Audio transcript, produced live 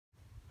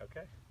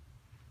Okay.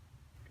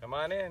 Come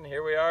on in.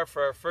 Here we are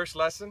for our first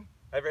lesson.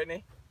 Hi,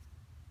 Brittany.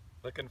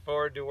 Looking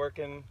forward to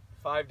working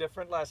 5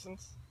 different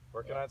lessons,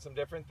 working on some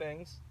different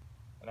things.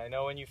 And I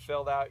know when you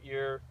filled out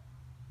your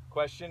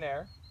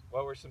questionnaire,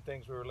 what were some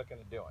things we were looking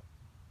at doing?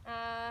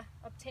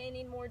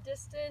 Obtaining more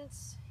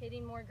distance,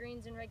 hitting more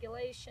greens in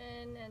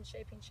regulation, and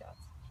shaping shots.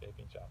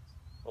 Shaping shots.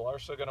 We're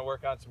also going to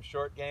work on some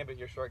short game, but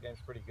your short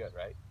game's pretty good,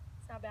 right?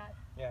 It's not bad.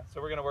 Yeah,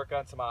 so we're going to work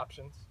on some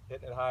options,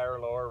 hitting it higher or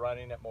lower,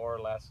 running it more or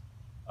less.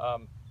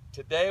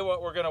 Today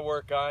what we're going to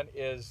work on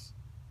is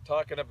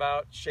talking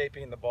about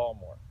shaping the ball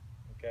more,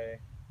 okay?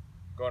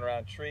 Going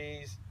around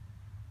trees,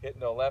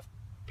 hitting a left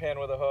pin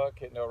with a hook,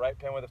 hitting a right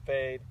pin with a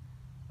fade,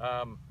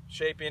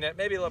 shaping it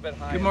maybe a little bit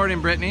higher. Good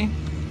morning, Brittany.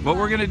 What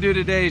we're going to do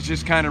today is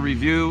just kind of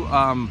review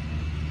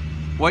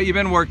what you've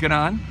been working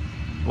on,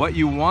 what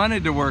you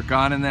wanted to work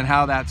on, and then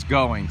how that's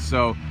going.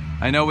 So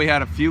I know we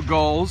had a few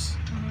goals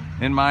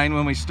in mind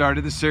when we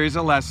started the series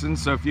of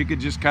lessons, so if you could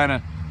just kind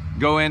of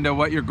go into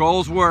what your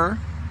goals were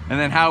and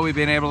then how we've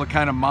been able to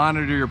kind of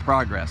monitor your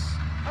progress.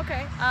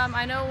 Okay,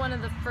 I know one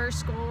of the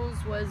first goals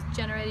was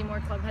generating more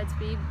club head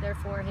speed,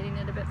 therefore hitting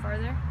it a bit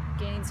farther,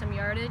 gaining some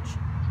yardage.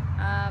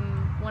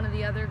 One of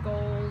the other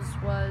goals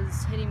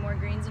was hitting more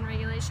greens in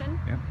regulation.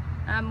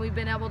 Yeah. We've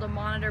been able to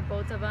monitor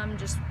both of them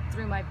just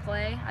through my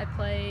play. I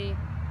play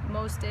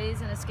most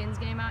days in a skins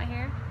game out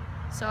here,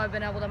 so I've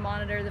been able to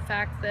monitor the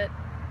fact that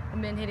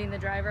I've been hitting the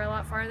driver a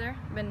lot farther.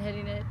 I've been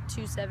hitting it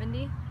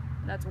 270.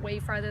 That's way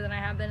farther than I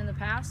have been in the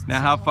past.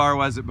 Now, how far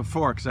was it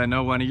before? Because I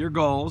know one of your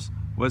goals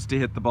was to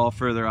hit the ball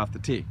further off the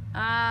tee.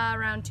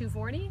 Around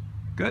 240.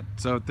 Good,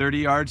 so 30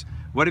 yards.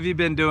 What have you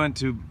been doing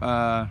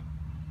to,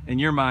 in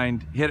your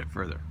mind, hit it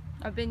further?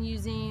 I've been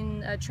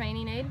using a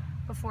training aid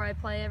before I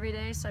play every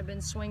day, so I've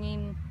been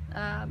swinging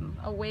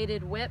a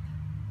weighted whip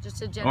just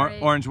to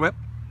generate... Orange whip?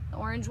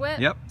 Orange whip?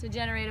 Yep. To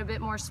generate a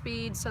bit more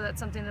speed, so that's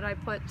something that I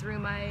put through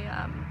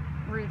my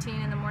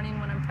routine in the morning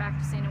when I'm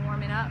practicing and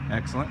warming up.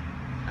 Excellent.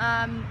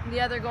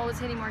 The other goal was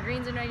hitting more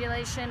greens in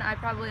regulation. I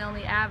probably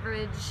only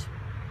average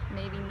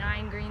maybe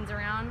 9 greens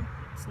around.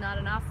 It's not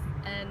enough,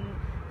 and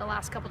the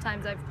last couple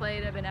times I've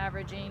played I've been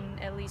averaging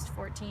at least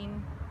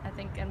 14, I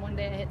think, and one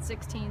day I hit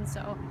 16,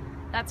 so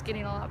that's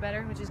getting a lot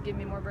better, which is giving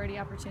me more birdie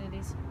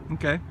opportunities.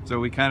 Okay, so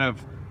we kind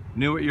of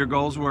knew what your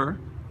goals were,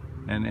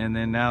 and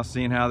then now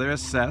seeing how they're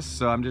assessed,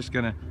 so I'm just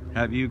gonna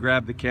have you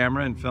grab the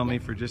camera and film me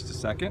for just a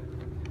second.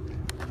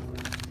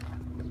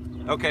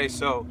 Okay,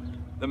 so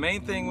the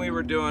main thing we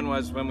were doing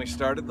was when we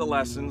started the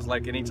lessons,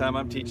 like anytime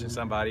I'm teaching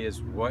somebody,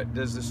 is what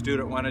does the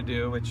student want to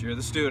do, which you're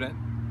the student.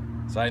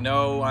 So I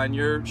know on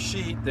your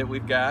sheet that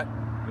we've got,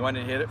 you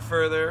wanted to hit it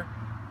further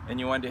and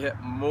you wanted to hit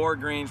more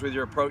greens with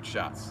your approach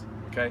shots,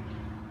 okay?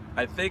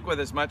 I think with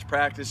as much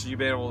practice as you've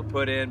been able to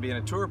put in being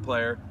a tour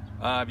player,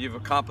 you've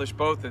accomplished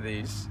both of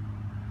these.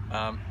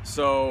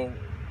 So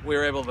we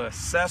were able to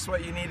assess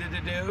what you needed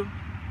to do,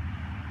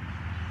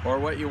 or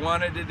what you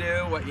wanted to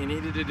do, what you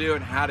needed to do,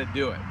 and how to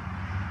do it.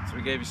 So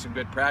we gave you some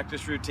good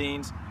practice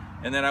routines,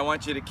 and then I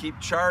want you to keep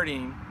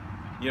charting,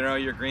 you know,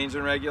 your greens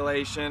in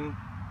regulation,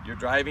 your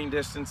driving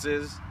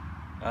distances,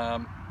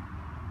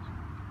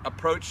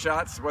 approach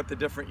shots, what the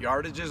different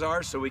yardages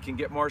are, so we can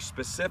get more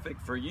specific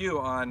for you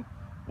on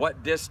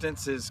what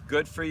distance is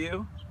good for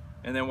you,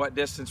 and then what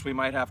distance we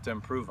might have to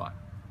improve on.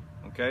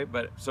 Okay,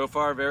 but so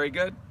far very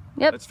good.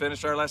 Yep. Let's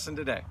finish our lesson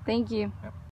today. Thank you. Yep.